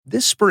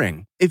This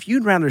spring, if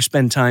you'd rather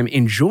spend time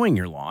enjoying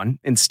your lawn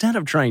instead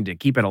of trying to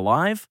keep it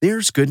alive,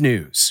 there's good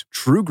news.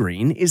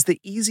 TruGreen is the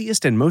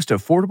easiest and most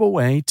affordable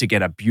way to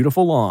get a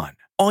beautiful lawn.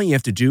 All you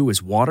have to do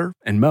is water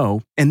and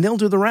mow, and they'll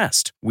do the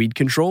rest. Weed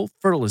control,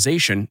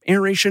 fertilization,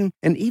 aeration,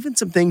 and even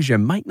some things you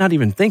might not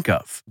even think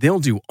of. They'll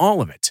do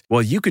all of it,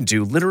 while you can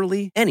do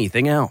literally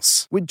anything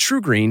else. With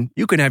TruGreen,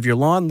 you can have your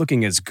lawn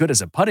looking as good as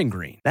a putting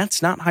green.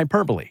 That's not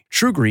hyperbole.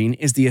 TruGreen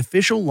is the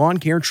official lawn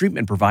care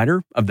treatment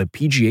provider of the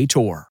PGA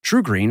Tour.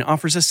 TruGreen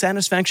offers a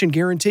satisfaction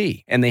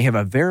guarantee, and they have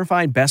a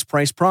verified best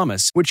price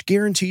promise, which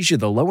guarantees you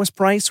the lowest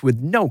price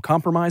with no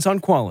compromise on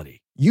quality.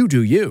 You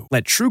do you.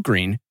 Let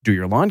TruGreen do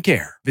your lawn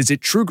care. Visit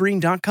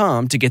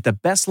TruGreen.com to get the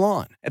best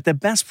lawn at the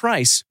best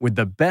price with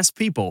the best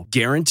people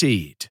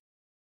guaranteed.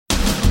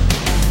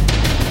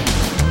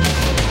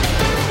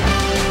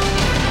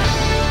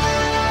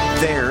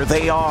 There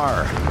they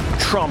are,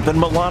 Trump and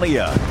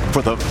Melania,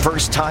 for the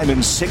first time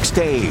in 6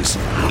 days,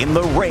 in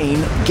the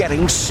rain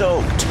getting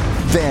soaked.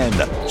 Then,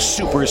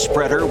 super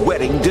spreader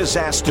wedding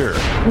disaster.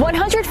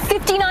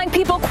 159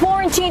 people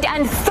quarantined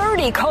and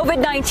 30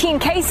 COVID-19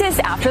 cases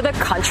after the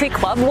country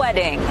club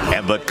wedding.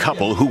 And the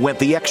couple who went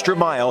the extra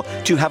mile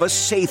to have a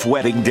safe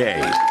wedding day.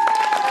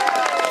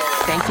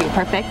 Thank you.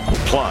 Perfect.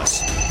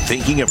 Plus,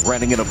 thinking of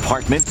renting an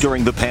apartment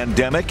during the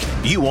pandemic?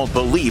 You won't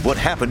believe what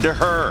happened to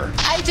her.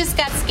 I just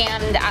got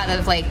scammed out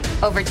of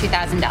over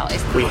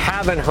 $2,000. We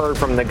haven't heard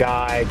from the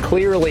guy.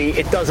 Clearly,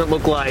 it doesn't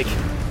look like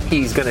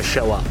he's going to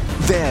show up.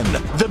 Then,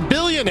 the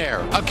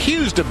billionaire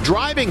accused of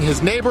driving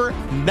his neighbor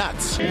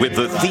nuts. With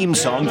the theme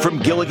song from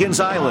Gilligan's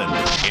Island.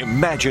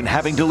 Imagine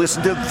having to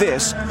listen to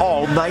this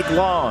all night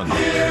long.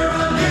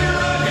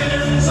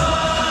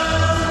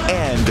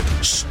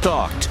 And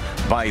stalked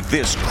by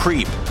this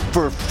creep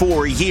for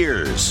 4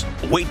 years.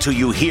 Wait till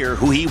you hear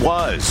who he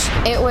was.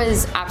 It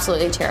was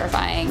absolutely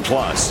terrifying.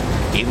 Plus,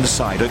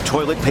 inside a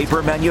toilet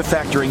paper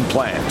manufacturing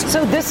plant.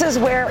 So this is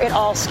where it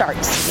all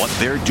starts. What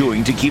they're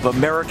doing to keep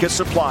America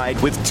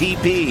supplied with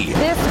TP.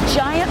 This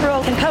giant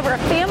roll can cover a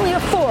family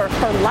of 4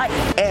 for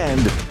life.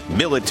 And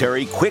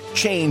military quick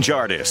change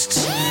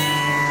artists.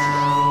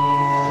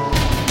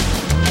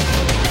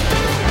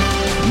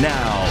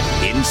 Now,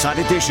 Inside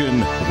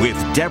Edition with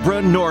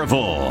Deborah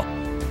Norville.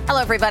 Hello,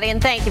 everybody, and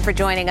thank you for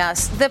joining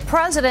us. The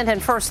president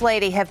and first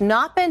lady have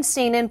not been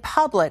seen in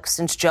public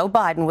since Joe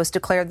Biden was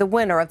declared the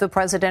winner of the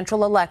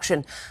presidential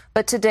election.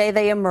 But today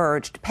they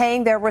emerged,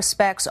 paying their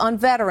respects on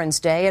Veterans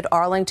Day at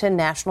Arlington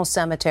National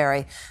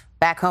Cemetery.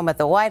 Back home at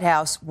the White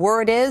House,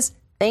 word is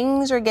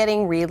things are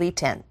getting really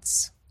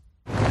tense.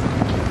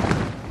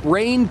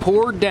 Rain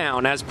poured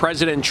down as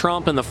President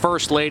Trump and the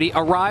First Lady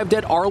arrived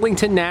at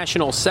Arlington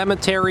National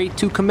Cemetery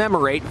to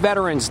commemorate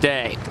Veterans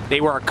Day. They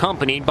were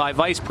accompanied by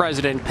Vice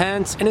President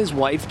Pence and his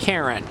wife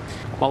Karen.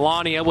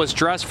 Melania was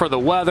dressed for the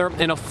weather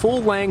in a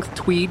full-length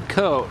tweed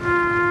coat.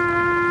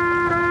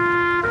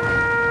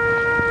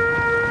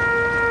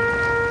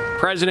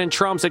 President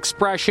Trump's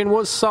expression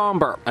was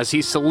somber as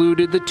he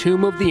saluted the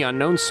tomb of the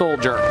unknown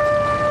soldier.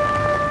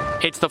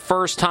 It's the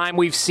first time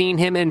we've seen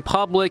him in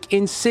public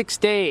in 6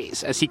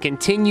 days as he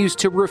continues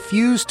to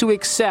refuse to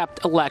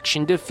accept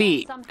election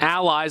defeat.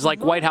 Allies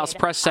like White House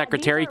Press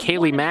Secretary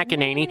Kayleigh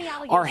McEnany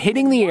are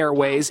hitting the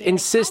airways,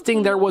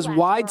 insisting there was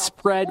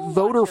widespread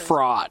voter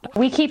fraud.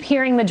 We keep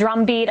hearing the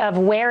drumbeat of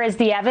where is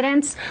the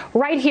evidence?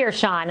 Right here,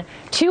 Sean.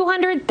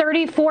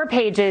 234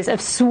 pages of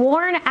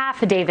sworn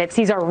affidavits.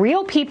 These are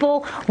real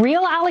people,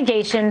 real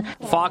allegation.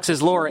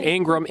 Fox's Laura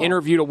Ingraham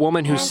interviewed a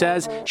woman who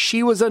says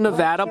she was a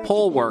Nevada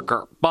poll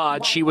worker, but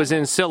she was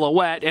in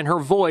silhouette and her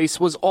voice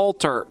was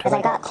altered. As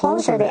I got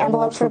closer, the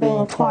envelopes were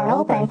being torn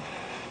open.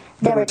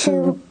 There were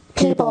 2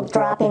 people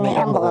dropping the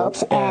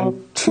envelopes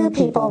and 2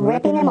 people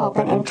ripping them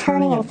open and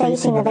turning and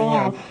facing the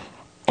van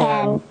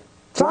and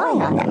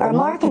drawing on them or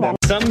marking them.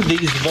 Some of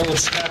these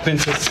votes happen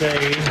to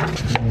say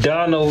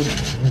Donald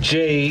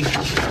J.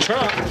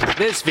 Trump.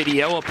 This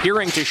video,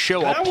 appearing to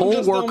show a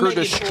poll worker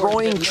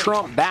destroying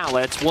Trump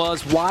ballots,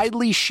 was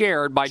widely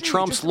shared by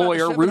Trump's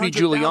lawyer, Rudy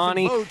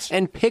Giuliani,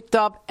 and picked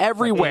up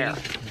everywhere.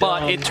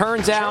 But it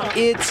turns out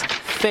it's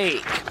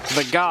fake.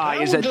 The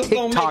guy is a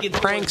TikTok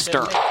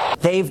prankster.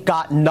 They've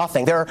got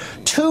nothing. There are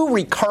 2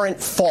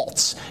 recurrent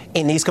faults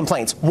in these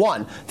complaints.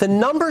 One, the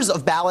numbers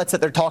of ballots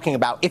that they're talking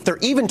about, if they're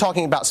even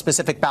talking about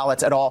specific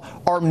ballots at all,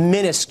 are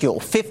minuscule.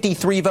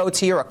 53 votes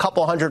here, a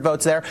couple hundred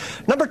votes there.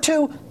 Number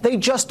 2, they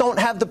just don't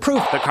have the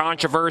proof. The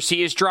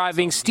controversy is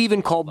driving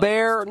Stephen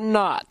Colbert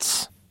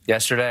nuts.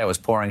 Yesterday, I was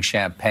pouring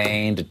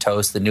champagne to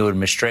toast the new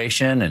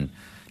administration, and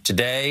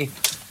today,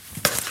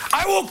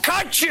 I will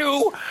cut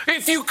you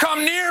if you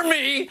come near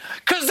me,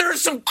 because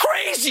there's some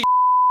crazy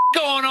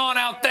going on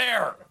out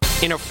there.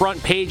 In a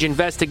front-page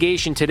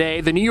investigation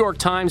today, the New York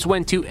Times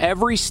went to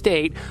every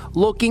state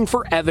looking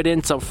for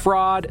evidence of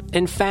fraud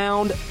and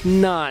found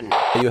none.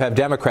 You have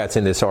Democrats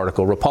in this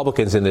article,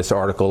 Republicans in this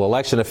article,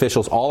 election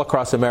officials all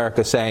across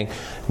America saying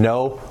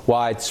no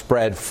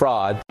widespread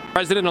fraud.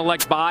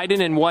 President-elect Biden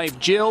and wife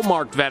Jill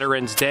marked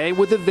Veterans Day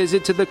with a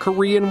visit to the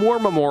Korean War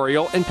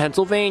Memorial in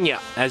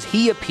Pennsylvania as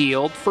he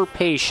appealed for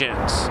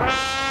patience.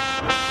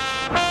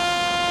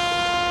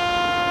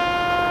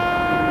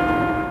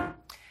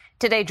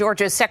 Today,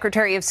 Georgia's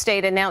Secretary of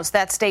State announced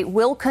that state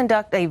will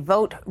conduct a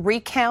vote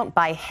recount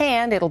by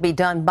hand. It'll be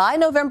done by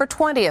November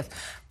 20th.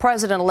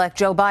 President-elect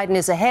Joe Biden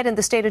is ahead in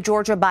the state of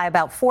Georgia by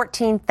about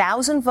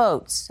 14,000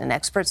 votes. And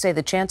experts say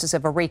the chances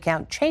of a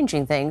recount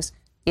changing things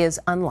is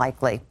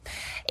unlikely.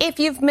 If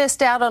you've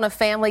missed out on a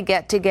family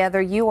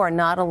get-together, you are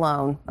not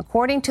alone.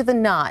 According to The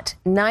Knot,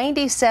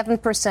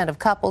 97% of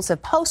couples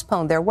have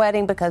postponed their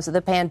wedding because of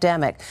the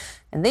pandemic.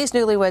 And these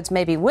newlyweds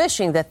may be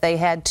wishing that they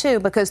had too,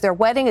 because their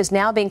wedding is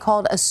now being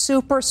called a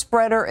super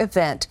spreader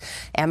event.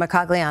 Emma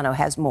Cogliano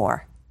has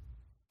more.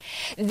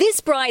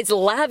 This bride's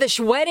lavish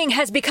wedding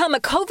has become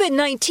a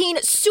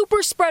COVID-19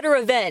 super spreader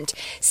event.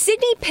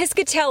 Sydney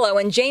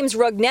Piscatello and James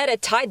Rugnetta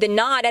tied the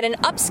knot at an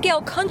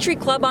upscale country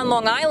club on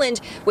Long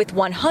Island with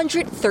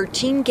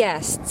 113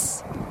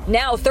 guests.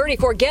 Now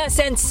 34 guests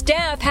and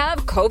staff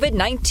have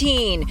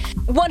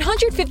COVID-19.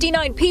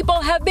 159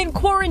 people have been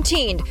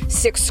quarantined.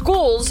 6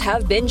 schools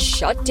have been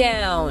shut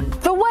down.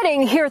 The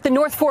wedding here at the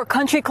North Fork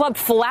Country Club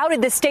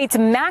flouted the state's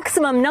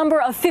maximum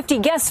number of 50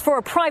 guests for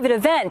a private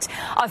event.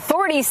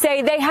 Authorities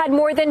say they had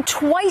more than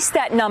twice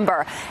that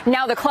number.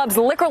 Now the club's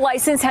liquor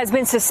license has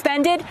been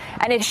suspended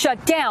and it's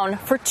shut down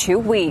for 2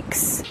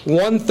 weeks.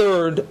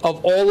 1/3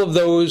 of all of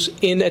those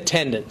in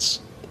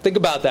attendance. Think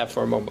about that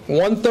for a moment.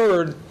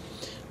 1/3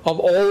 of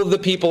all of the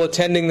people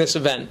attending this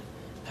event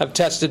have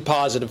tested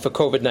positive for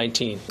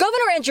COVID-19.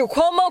 Governor Andrew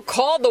Cuomo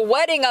called the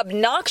wedding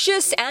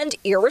obnoxious and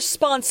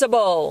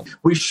irresponsible.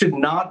 We should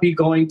not be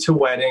going to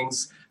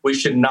weddings. We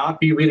should not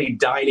be really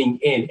dining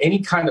in any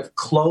kind of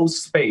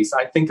closed space.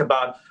 I think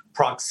about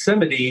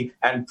proximity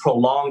and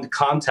prolonged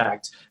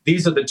contact.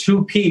 These are the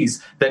 2 Ps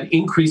that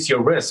increase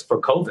your risk for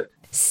COVID.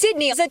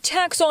 Sydney is a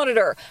tax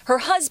auditor. Her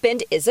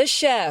husband is a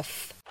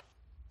chef.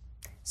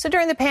 So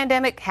during the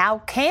pandemic, how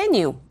can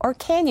you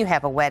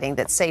have a wedding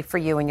that's safe for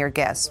you and your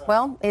guests?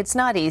 Well, it's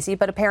not easy,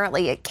 but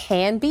apparently it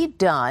can be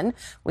done.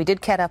 We did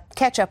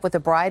catch up with the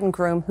bride and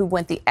groom who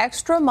went the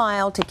extra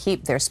mile to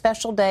keep their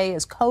special day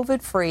as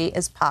COVID-free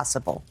as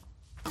possible.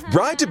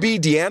 Bride-to-be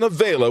Deanna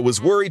Vela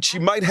was worried she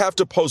might have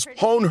to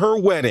postpone her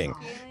wedding.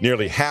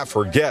 Nearly half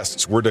her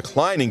guests were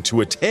declining to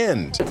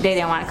attend. They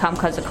didn't want to come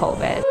because of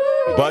COVID.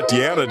 But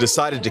Deanna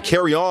decided to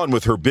carry on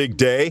with her big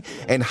day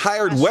and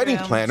hired wedding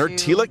planner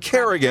Tila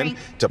Kerrigan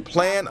to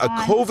plan a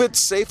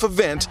COVID-safe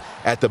event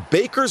at the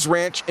Baker's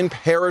Ranch in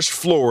Parrish,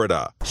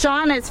 Florida.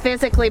 Sean is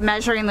physically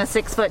measuring the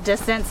 6-foot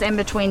distance in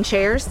between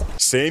chairs.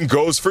 Same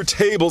goes for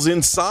tables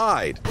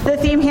inside. The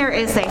theme here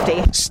is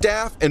safety.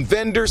 Staff and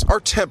vendors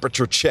are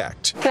temperature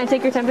checked. Can I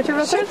take your temperature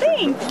real quick? Sure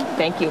thing.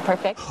 Thank you.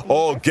 Perfect.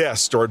 All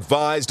guests are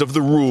advised of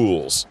the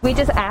rules. We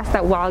just ask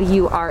that while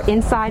you are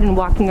inside and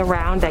walking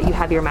around that you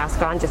have your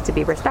mask on just to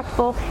be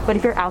respectful, but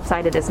if you're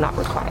outside, it is not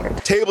required.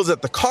 Tables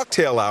at the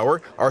cocktail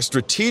hour are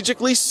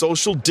strategically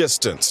social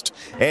distanced,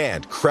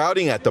 and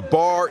crowding at the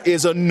bar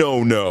is a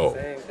no-no.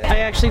 I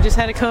actually just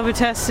had a COVID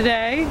test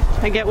today.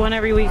 I get one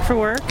every week for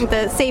work.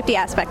 The safety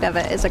aspect of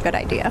it is a good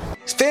idea.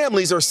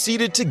 Families are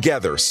seated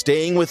together,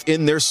 staying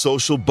within their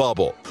social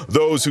bubble.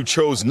 Those who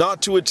chose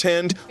not to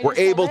attend were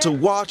able to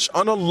watch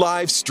on a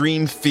live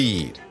stream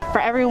feed. For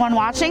everyone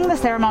watching, the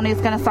ceremony is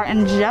going to start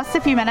in just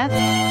a few minutes.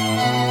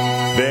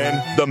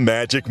 Then the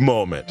magic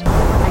moment.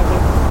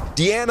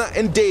 Deanna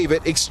and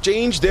David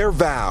exchange their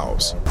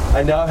vows.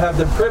 I now have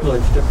the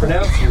privilege to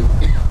pronounce you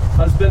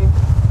husband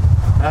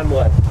and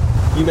wife.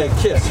 You may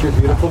kiss your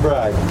beautiful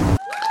bride.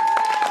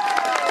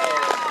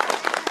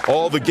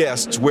 All the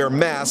guests wear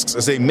masks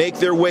as they make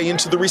their way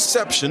into the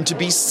reception to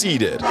be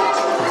seated.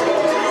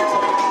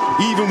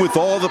 Even with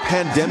all the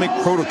pandemic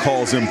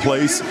protocols in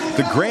place,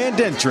 the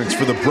grand entrance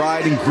for the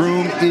bride and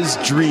groom is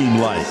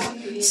dreamlike.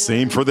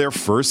 Same for their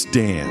first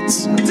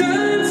dance.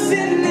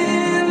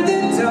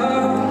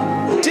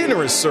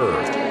 Dinner is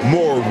served.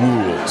 More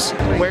rules.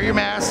 Wear your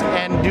mask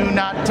and do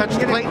not touch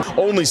the plate.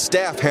 Only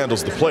staff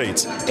handles the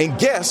plates, and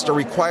guests are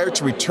required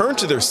to return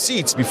to their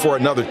seats before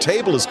another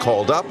table is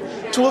called up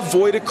to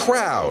avoid a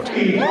crowd.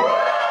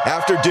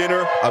 After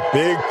dinner, a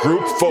big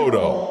group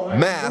photo.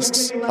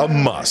 Masks a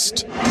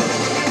must.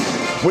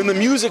 When the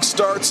music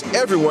starts,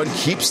 everyone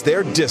keeps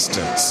their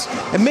distance.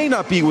 It may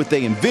not be what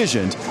they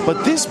envisioned,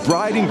 but this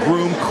bride and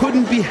groom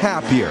couldn't be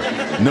happier,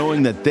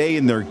 knowing that they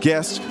and their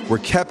guests were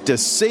kept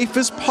as safe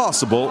as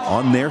possible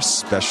on their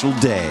special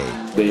day.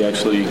 They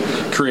actually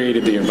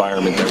created the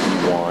environment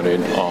that we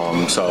wanted,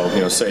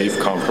 safe,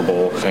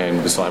 comfortable,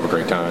 and just have a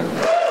great time.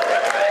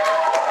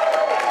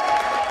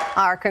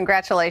 Our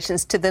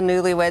congratulations to the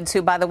newlyweds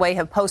who, by the way,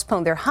 have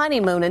postponed their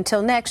honeymoon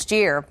until next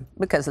year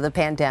because of the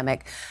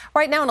pandemic.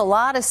 Right now, in a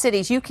lot of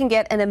cities, you can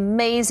get an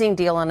amazing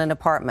deal on an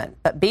apartment.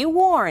 But be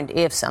warned,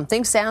 if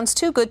something sounds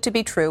too good to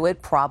be true,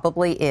 it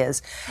probably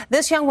is.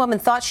 This young woman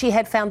thought she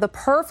had found the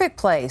perfect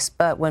place,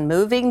 but when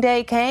moving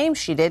day came,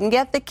 she didn't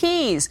get the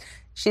keys.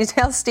 She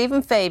tells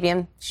Stephen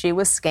Fabian she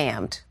was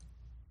scammed.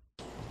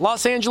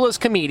 Los Angeles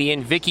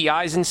comedian Vicky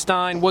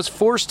Eisenstein was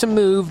forced to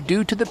move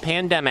due to the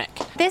pandemic.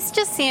 This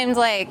just seemed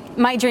like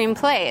my dream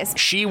place.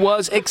 She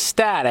was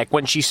ecstatic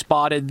when she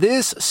spotted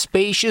this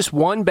spacious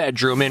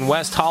one-bedroom in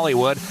West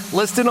Hollywood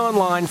listed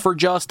online for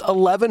just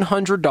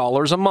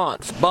 $1,100 a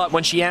month. But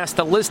when she asked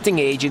the listing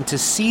agent to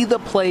see the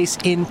place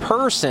in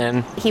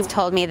person, he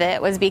told me that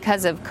it was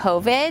because of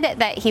COVID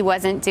that he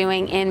wasn't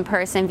doing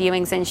in-person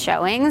viewings and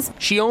showings.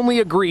 She only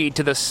agreed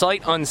to the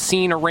sight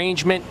unseen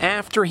arrangement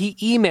after he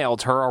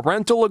emailed her a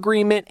rental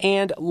agreement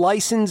and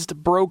licensed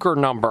broker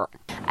number.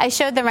 I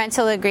showed the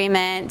rental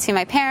agreement to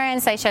my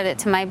parents, I showed it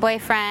to my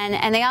boyfriend,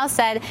 and they all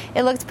said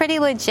it looked pretty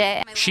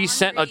legit. She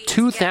sent a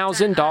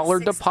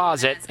 $2,000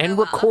 deposit and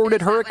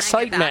recorded her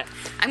excitement.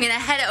 I'm going to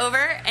head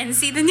over and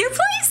see the new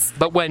place.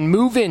 But when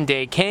move-in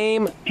day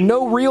came,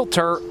 no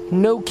realtor,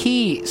 no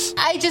keys.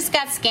 I just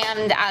got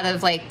scammed out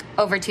of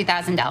over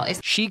 $2,000.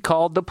 She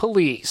called the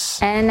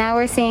police. And now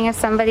we're seeing if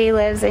somebody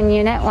lives in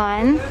Unit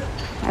 1.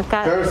 I've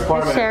got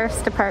the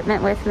Sheriff's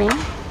Department with me.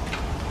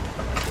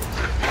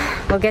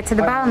 We'll get to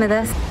the bottom of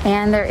this.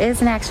 And there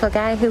is an actual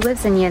guy who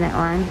lives in Unit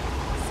 1.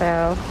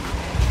 So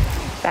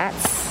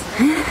that's...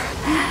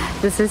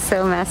 This is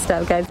so messed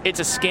up, guys. It's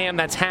a scam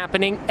that's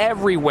happening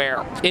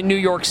everywhere. In New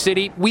York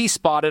City, we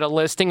spotted a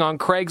listing on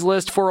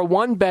Craigslist for a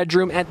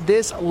one-bedroom at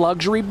this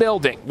luxury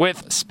building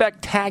with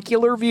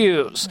spectacular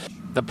views.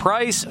 The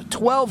price,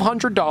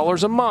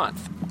 $1,200 a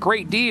month.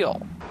 Great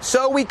deal.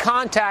 So we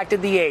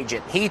contacted the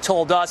agent. He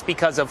told us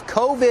because of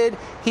COVID,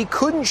 he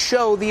couldn't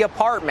show the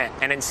apartment,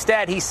 and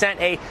instead he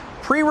sent a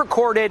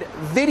pre-recorded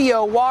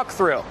video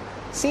walkthrough.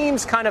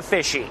 Seems kind of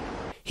fishy.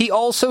 He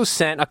also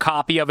sent a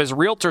copy of his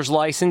realtor's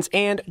license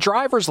and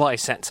driver's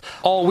license.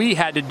 All we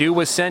had to do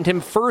was send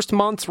him first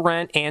month's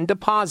rent and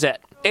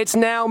deposit. It's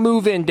now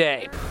move-in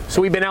day.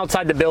 So we've been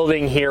outside the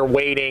building here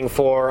waiting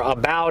for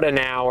about an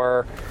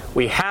hour.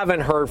 We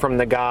haven't heard from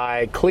the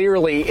guy.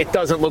 Clearly, it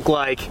doesn't look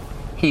like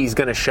he's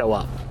going to show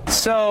up.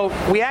 So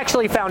we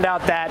actually found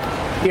out that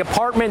the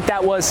apartment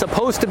that was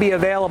supposed to be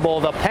available,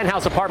 the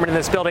penthouse apartment in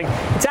this building,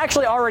 it's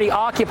actually already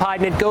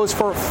occupied, and it goes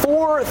for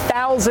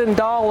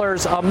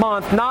 $4,000 a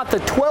month, not the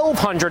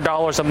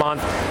 $1,200 a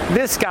month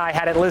this guy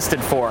had it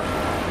listed for.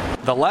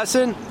 The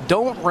lesson,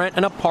 don't rent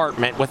an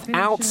apartment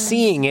without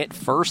seeing it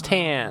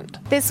firsthand.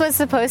 This was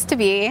supposed to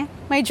be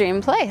my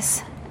dream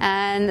place,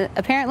 and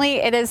apparently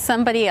it is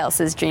somebody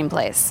else's dream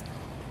place.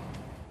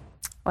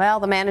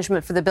 Well, the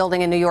management for the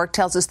building in New York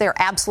tells us they're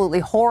absolutely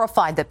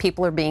horrified that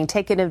people are being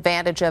taken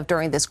advantage of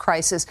during this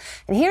crisis.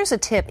 And here's a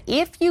tip.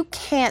 If you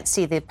can't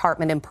see the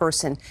apartment in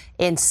person,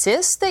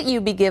 insist that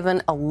you be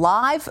given a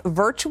live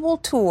virtual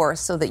tour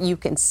so that you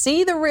can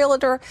see the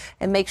realtor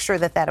and make sure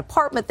that that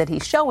apartment that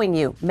he's showing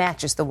you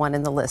matches the one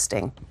in the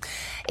listing.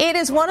 It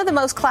is one of the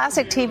most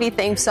classic TV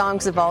theme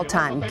songs of all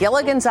time.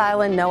 Gilligan's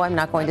Island. No, I'm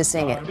not going to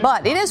sing it,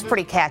 but it is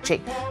pretty catchy.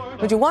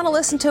 Would you want to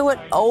listen to it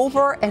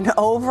over and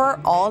over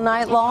all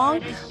night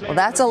long? Well,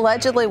 that's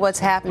allegedly what's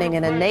happening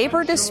in a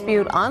neighbor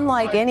dispute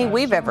unlike any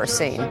we've ever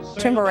seen.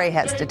 Tim Murray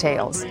has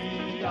details.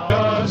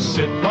 Just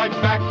sit right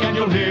back and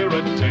you'll hear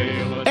a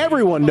tale.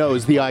 Everyone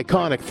knows the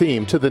iconic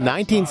theme to the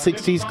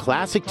 1960s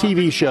classic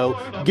TV show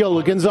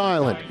Gilligan's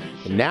Island.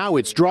 And now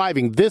it's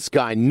driving this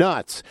guy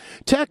nuts.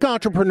 Tech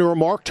entrepreneur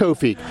Mark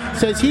Tofik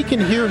says he can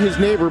hear his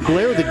neighbor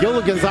blare the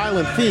Gilligan's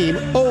Island theme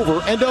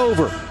over and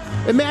over.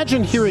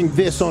 Imagine hearing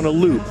this on a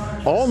loop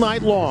all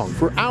night long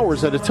for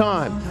hours at a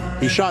time.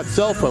 He shot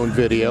cell phone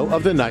video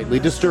of the nightly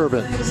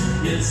disturbance.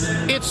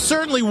 It's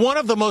certainly one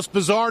of the most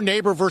bizarre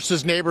neighbor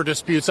versus neighbor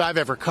disputes I've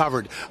ever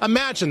covered.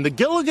 Imagine the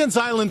Gilligan's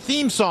Island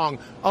theme song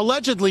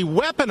allegedly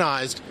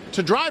weaponized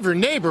to drive your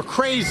neighbor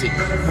crazy.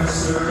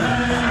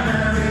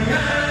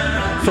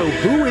 So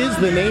who is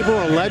the neighbor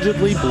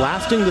allegedly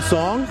blasting the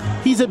song?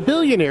 He's a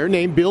billionaire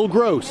named Bill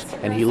Gross,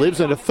 and he lives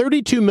in a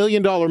 $32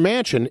 million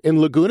mansion in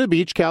Laguna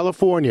Beach,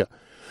 California.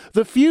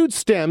 The feud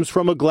stems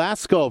from a glass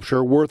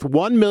sculpture worth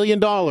 $1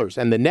 million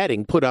and the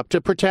netting put up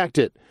to protect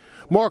it.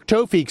 Mark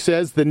Tofik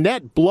says the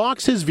net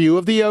blocks his view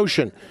of the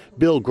ocean.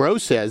 Bill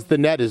Gross says the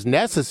net is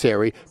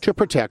necessary to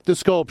protect the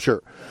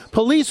sculpture.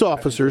 Police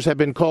officers have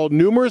been called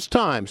numerous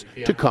times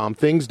to calm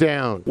things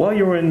down. While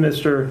you were in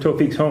Mr.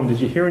 Tofik's home, did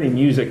you hear any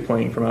music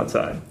playing from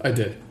outside? I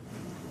did.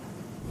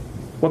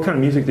 What kind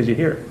of music did you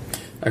hear?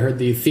 I heard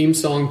the theme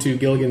song to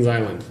Gilligan's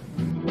Island.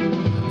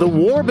 The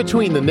war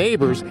between the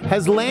neighbors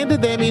has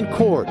landed them in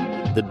court.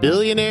 The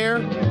billionaire,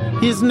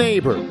 his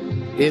neighbor,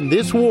 in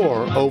this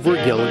war over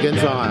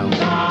Gilligan's Island.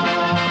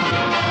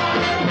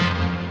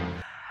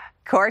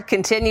 Court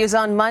continues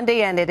on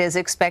Monday, and it is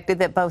expected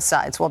that both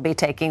sides will be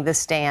taking the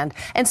stand.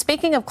 And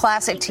speaking of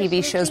classic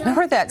TV shows,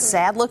 remember that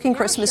sad-looking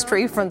Christmas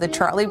tree from the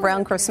Charlie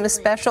Brown Christmas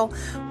special?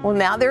 Well,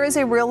 now there is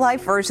a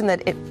real-life version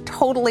that it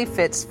totally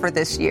fits for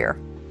this year.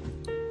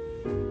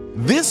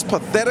 This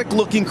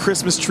pathetic-looking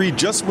Christmas tree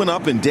just went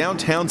up in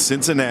downtown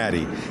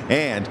Cincinnati.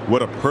 And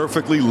what a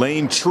perfectly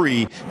lame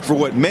tree for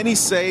what many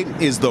say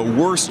is the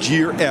worst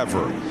year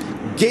ever.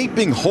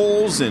 Gaping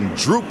holes and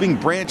drooping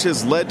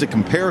branches led to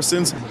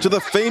comparisons to the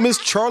famous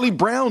Charlie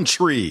Brown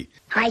tree.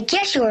 I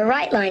guess you were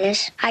right,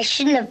 Linus. I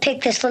shouldn't have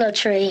picked this little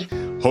tree.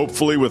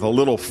 Hopefully, with a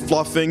little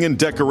fluffing and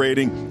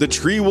decorating, the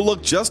tree will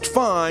look just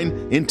fine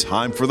in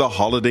time for the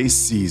holiday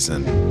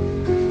season.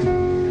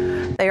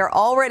 They are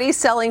already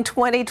selling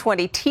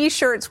 2020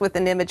 T-shirts with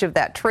an image of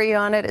that tree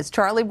on it. As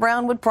Charlie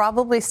Brown would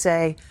probably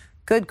say,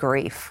 good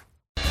grief.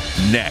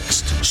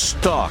 Next,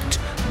 stalked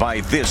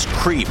by this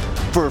creep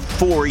for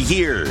 4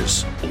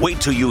 years.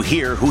 Wait till you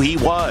hear who he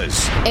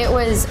was. It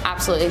was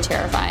absolutely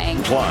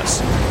terrifying.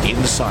 Plus,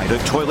 inside a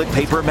toilet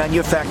paper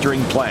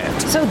manufacturing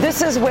plant. So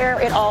this is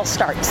where it all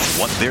starts.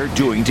 What they're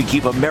doing to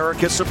keep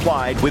America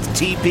supplied with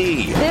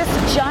TP.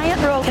 This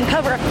giant roll can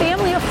cover a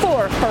family of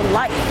 4 for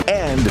life.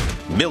 And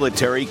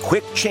military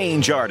quick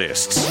change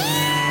artists.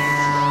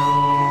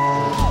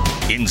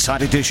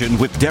 Inside Edition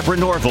with Deborah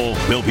Norville.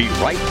 We'll be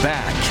right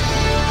back.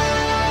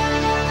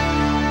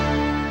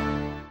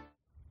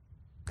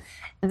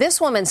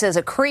 This woman says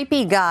a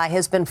creepy guy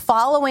has been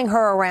following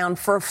her around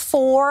for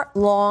 4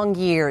 long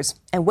years.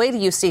 And wait till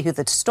you see who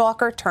the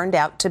stalker turned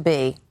out to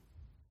be.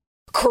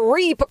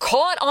 Creep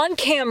caught on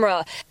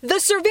camera. The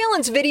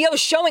surveillance video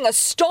showing a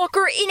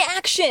stalker in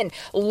action,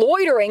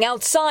 loitering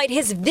outside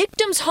his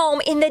victim's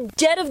home in the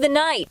dead of the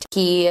night.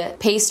 He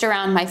paced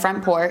around my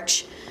front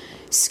porch,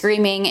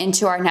 screaming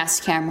into our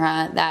Nest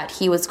camera that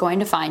he was going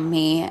to find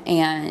me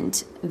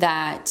and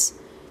that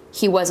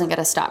he wasn't going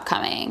to stop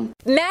coming.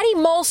 Maddie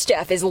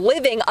Malsteff is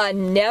living a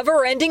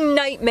never-ending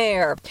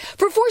nightmare.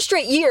 For 4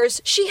 straight years,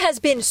 she has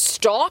been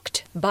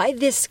stalked by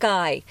this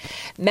guy.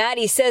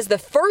 Maddie says the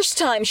first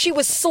time she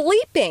was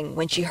sleeping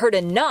when she heard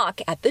a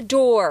knock at the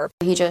door.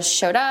 He just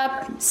showed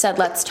up, said,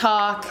 "Let's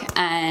talk,"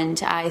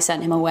 and I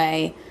sent him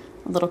away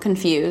a little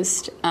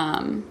confused.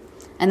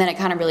 And then it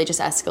kind of really just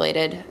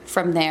escalated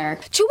from there.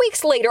 2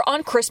 weeks later,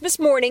 on Christmas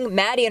morning,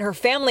 Maddie and her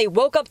family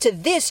woke up to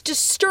this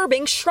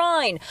disturbing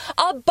shrine,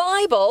 a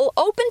Bible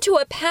open to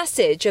a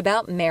passage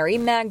about Mary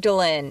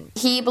Magdalene.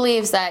 He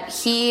believes that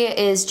he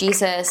is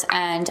Jesus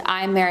and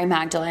I'm Mary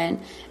Magdalene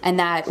and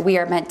that we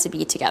are meant to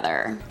be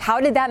together.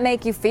 How did that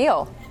make you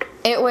feel?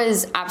 It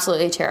was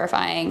absolutely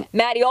terrifying.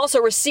 Maddie also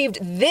received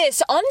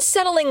this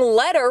unsettling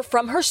letter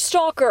from her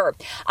stalker.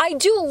 "I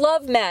do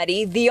love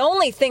Maddie. The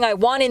only thing I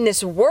want in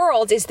this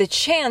world is the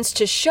chance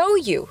to show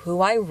you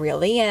who I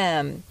really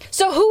am."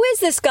 So who is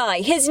this guy?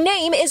 His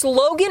name is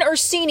Logan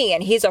Ursini,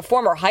 and he's a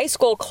former high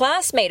school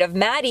classmate of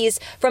Maddie's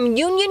from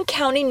Union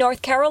County,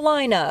 North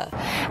Carolina.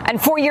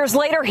 And 4 years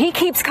later, he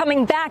keeps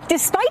coming back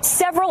despite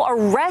several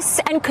arrests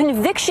and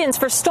convictions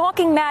for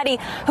stalking Maddie,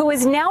 who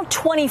is now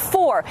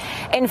 24.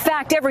 In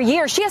fact, every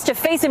year she has to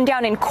face him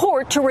down in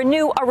court to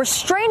renew a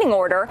restraining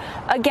order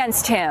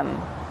against him.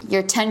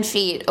 You're 10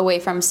 feet away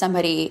from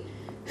somebody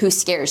who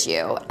scares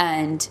you.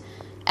 And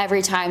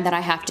every time that I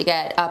have to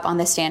get up on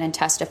the stand and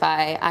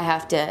testify, I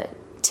have to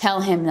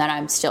tell him that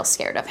I'm still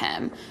scared of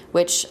him,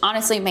 which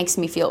honestly makes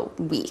me feel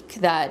weak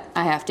that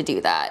I have to do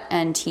that.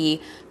 And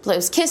he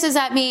blows kisses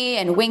at me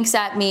and winks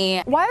at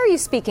me. Why are you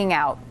speaking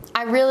out?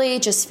 I really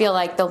just feel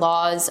like the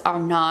laws are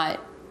not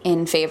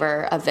in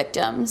favor of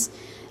victims.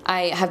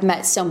 I have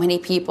met so many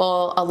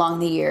people along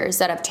the years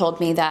that have told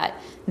me that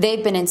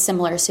they've been in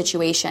similar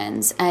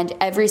situations, and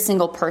every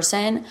single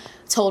person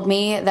told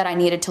me that I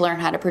needed to learn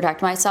how to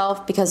protect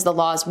myself because the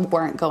laws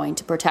weren't going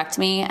to protect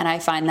me, and I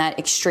find that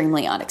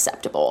extremely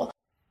unacceptable.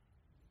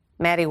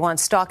 Maddie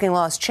wants stalking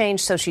laws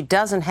changed so she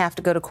doesn't have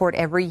to go to court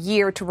every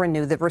year to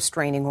renew the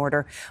restraining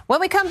order.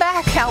 When we come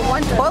back, how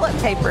one toilet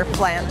paper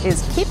plant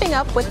is keeping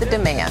up with the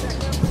demand.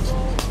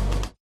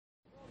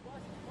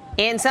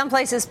 In some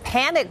places,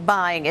 panic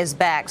buying is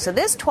back, so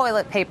this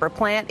toilet paper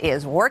plant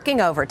is working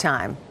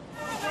overtime.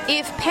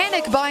 If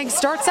panic buying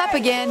starts up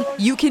again,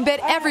 you can bet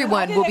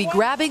everyone will be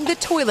grabbing the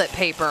toilet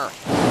paper.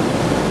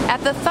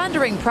 At the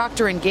thundering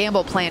Procter &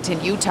 Gamble plant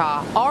in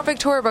Utah, our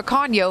Victoria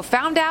Bacano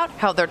found out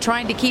how they're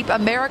trying to keep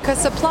America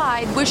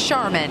supplied with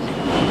Charmin.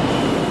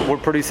 We're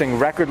producing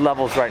record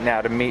levels right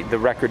now to meet the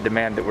record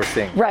demand that we're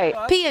seeing. Right.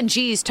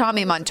 P&G's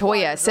Tommy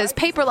Montoya says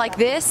paper like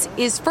this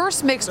is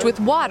first mixed with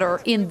water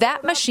in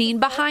that machine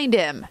behind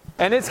him.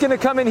 And it's going to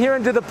come in here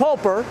into the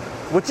pulper,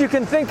 which you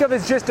can think of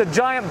as just a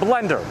giant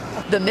blender.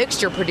 The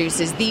mixture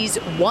produces these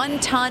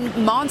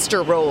 1-ton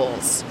monster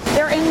rolls.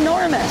 They're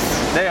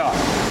enormous. They are.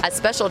 A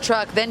special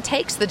truck then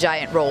takes the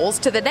giant rolls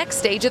to the next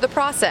stage of the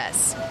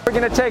process. We're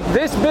going to take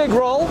this big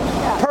roll,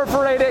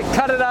 perforate it,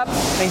 cut it up,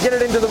 and get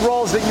it into the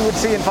rolls that you would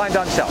see and find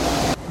on shelf.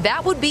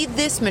 That would be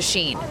this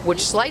machine,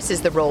 which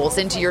slices the rolls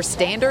into your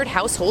standard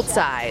household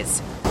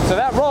size. So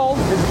that roll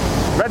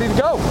is ready to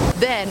go.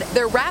 Then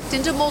they're wrapped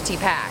into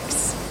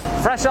multi-packs.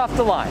 Fresh off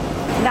the line.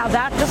 Now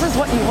this is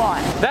what you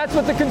want. That's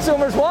what the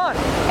consumers want.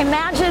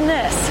 Imagine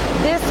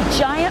this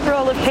giant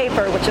roll of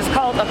paper, which is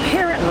called a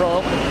parent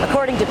roll,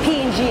 according to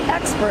P&G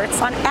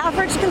experts, on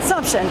average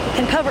consumption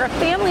can cover a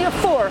family of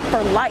 4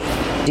 for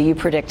life. Do you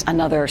predict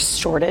another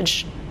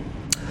shortage?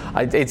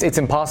 It's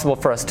impossible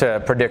for us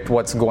to predict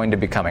what's going to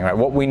be coming, right?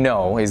 What we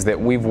know is that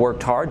we've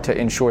worked hard to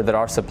ensure that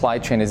our supply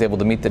chain is able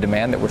to meet the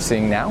demand that we're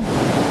seeing now.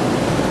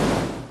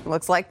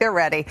 Looks like they're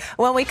ready.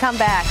 When we come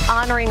back,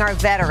 honoring our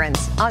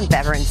veterans on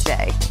Veterans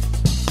Day.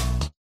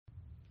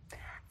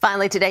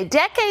 Finally today,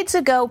 decades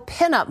ago,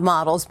 pinup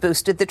models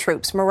boosted the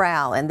troops'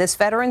 morale. And this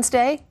Veterans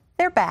Day,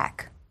 they're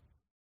back.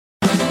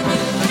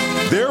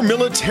 They're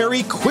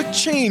military quick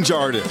change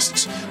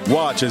artists.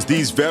 Watch as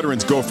these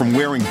veterans go from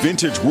wearing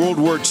vintage World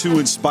War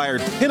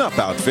II-inspired pinup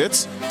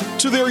outfits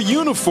to their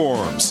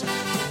uniforms,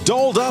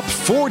 dolled up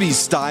 40s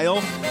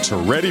style to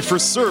ready for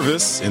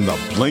service in the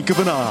blink of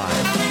an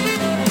eye.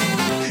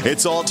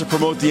 It's all to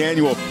promote the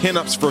annual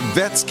Pinups for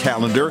Vets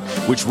calendar,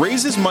 which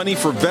raises money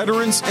for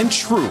veterans and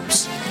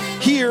troops.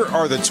 Here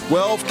are the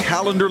 12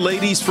 calendar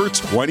ladies for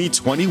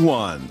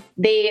 2021.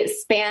 They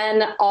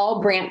span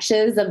all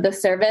branches of the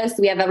service.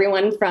 We have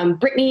everyone from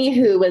Brittany,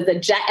 who was a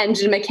jet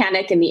engine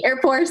mechanic in the Air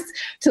Force,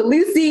 to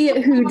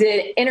Lucy, who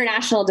did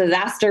international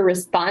disaster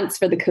response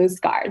for the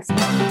Coast Guards.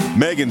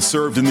 Megan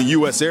served in the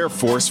U.S. Air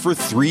Force for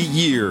 3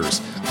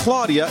 years.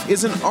 Claudia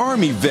is an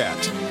Army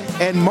vet.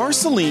 And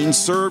Marceline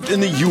served in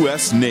the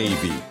U.S.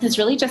 Navy. It's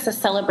really just a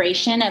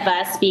celebration of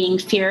us being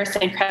fierce,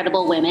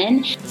 incredible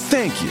women.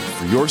 Thank you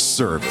for your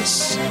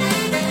service.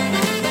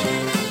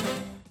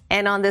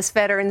 And on this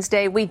Veterans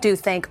Day, we do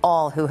thank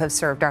all who have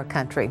served our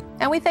country.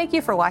 And we thank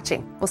you for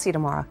watching. We'll see you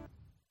tomorrow.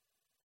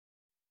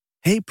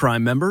 Hey,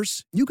 Prime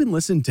members, you can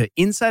listen to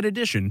Inside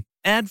Edition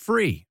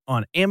ad-free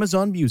on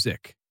Amazon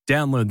Music.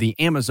 Download the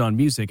Amazon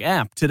Music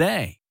app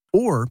today.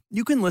 Or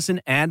you can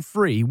listen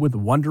ad-free with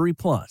Wondery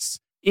Plus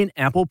in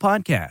Apple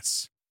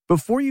Podcasts.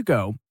 Before you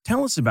go,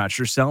 tell us about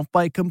yourself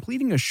by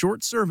completing a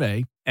short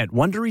survey at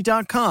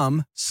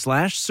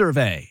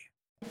Wondery.com/survey.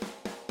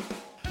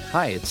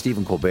 Hi, it's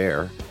Stephen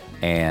Colbert,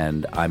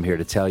 and I'm here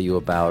to tell you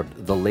about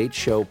The Late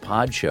Show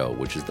Pod Show,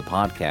 which is the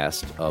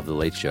podcast of The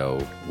Late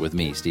Show with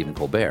me, Stephen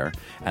Colbert,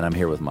 and I'm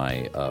here with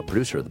my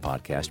producer of the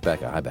podcast,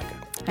 Becca. Hi,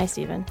 Becca. Hi,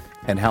 Stephen.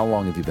 And how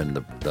long have you been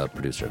the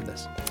producer of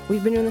this?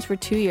 We've been doing this for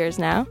 2 years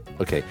now.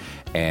 Okay,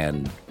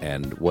 and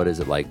what is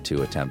it like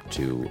to attempt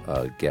to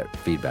get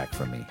feedback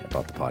from me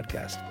about the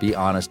podcast? Be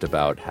honest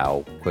about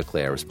how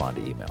quickly I respond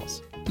to emails.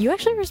 You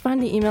actually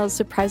respond to emails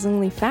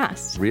surprisingly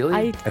fast.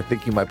 Really? I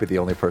think you might be the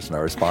only person I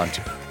respond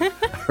to.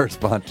 I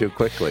respond to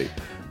quickly.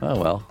 Oh,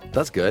 well,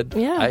 that's good.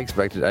 Yeah. I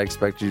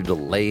expected you to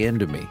lay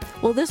into me.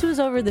 Well, this was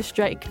over the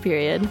strike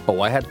period.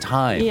 Oh, I had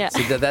time. Yeah.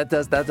 See, that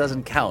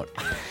doesn't count.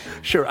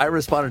 Sure, I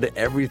responded to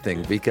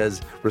everything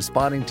because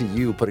responding to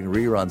you putting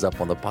reruns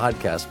up on the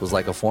podcast was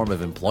like a form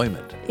of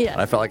employment. Yeah. And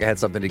I felt like I had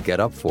something to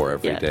get up for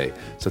every day.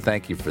 So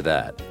thank you for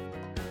that.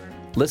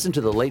 Listen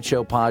to The Late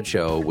Show Pod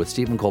Show with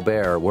Stephen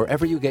Colbert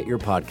wherever you get your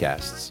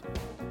podcasts.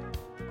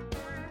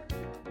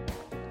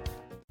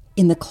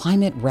 In the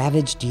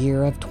climate-ravaged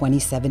year of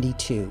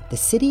 2072, the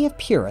city of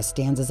Pura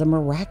stands as a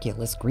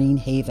miraculous green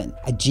haven,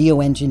 a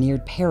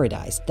geoengineered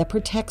paradise that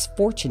protects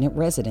fortunate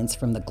residents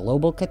from the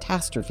global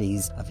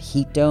catastrophes of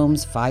heat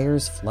domes,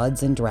 fires,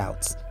 floods, and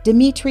droughts.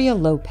 Demetria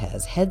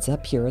Lopez heads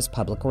up Pura's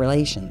public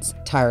relations,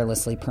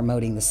 tirelessly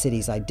promoting the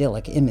city's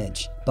idyllic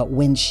image. But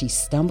when she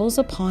stumbles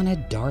upon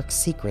a dark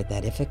secret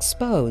that, if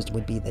exposed,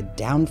 would be the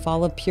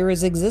downfall of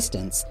Pura's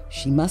existence,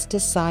 she must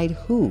decide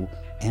who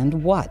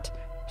and what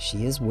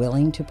she is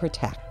willing to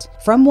protect.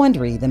 From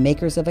Wondery, the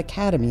makers of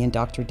Academy and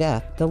Dr.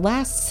 Death, The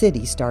Last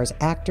City stars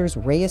actors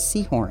Reyes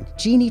Sehorn,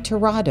 Jeannie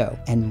Torrado,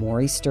 and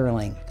Maury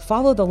Sterling.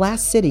 Follow The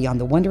Last City on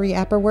the Wondery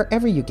app or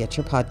wherever you get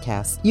your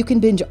podcasts. You can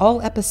binge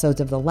all episodes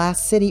of The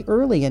Last City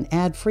early and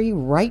ad-free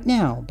right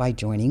now by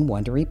joining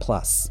Wondery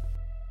Plus.